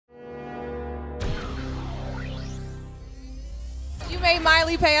made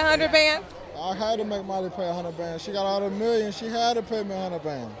Miley pay 100 bands? I had to make Miley pay 100 bands. She got out $1 million. She had to pay me 100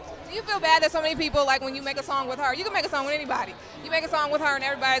 bands. Do you feel bad that so many people, like when you make a song with her, you can make a song with anybody. You make a song with her and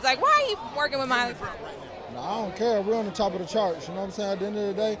everybody's like, why are you working with Miley? No, I don't care. We're on the top of the charts. You know what I'm saying? At the end of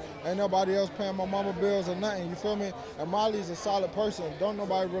the day, ain't nobody else paying my mama bills or nothing. You feel me? And Miley's a solid person. Don't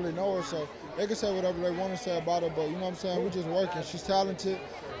nobody really know her, so they can say whatever they want to say about her, but you know what I'm saying? We're just working. She's talented.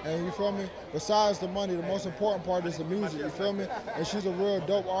 And you feel me? Besides the money, the most important part is the music, you feel me? And she's a real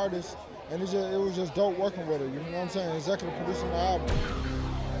dope artist, and it was just dope working with her, you know what I'm saying? Executive producing the album.